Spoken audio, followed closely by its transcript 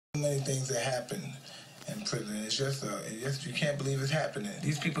many things that happen in prison. It's just you can't believe it's happening.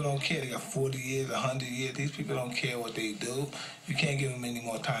 These people don't care. They got 40 years, 100 years. These people don't care what they do. You can't give them any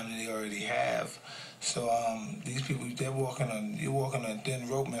more time than they already have. So these people, you're walking on a thin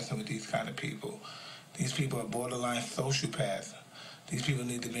rope messing with these kind of people. These people are borderline sociopaths. These people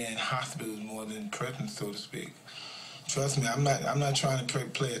need to be in hospitals more than prisons, so to speak. Trust me, I'm not trying to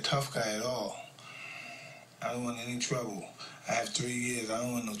play a tough guy at all. I don't want any trouble. I have 3 years. I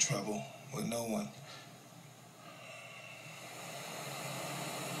don't want no trouble with no one.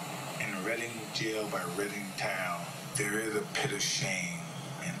 In Reading Jail by Reading Town, there is a pit of shame,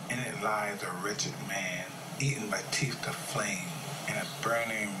 and in it lies a wretched man, eaten by teeth of flame. In a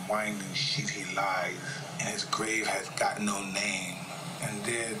burning, winding sheet he lies, and his grave has got no name. And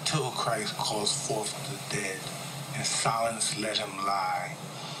there, till Christ calls forth the dead, in silence let him lie.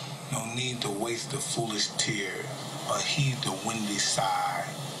 No need to waste a foolish tear, or heed the windy sigh.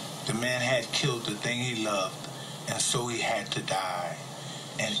 The man had killed the thing he loved, and so he had to die.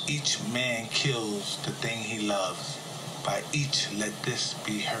 And each man kills the thing he loves. By each let this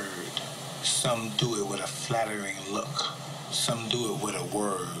be heard. Some do it with a flattering look. Some do it with a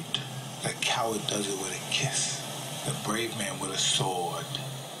word. The coward does it with a kiss. The brave man with a sword.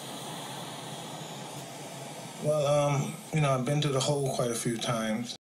 Well, I've been to the hole quite a few times.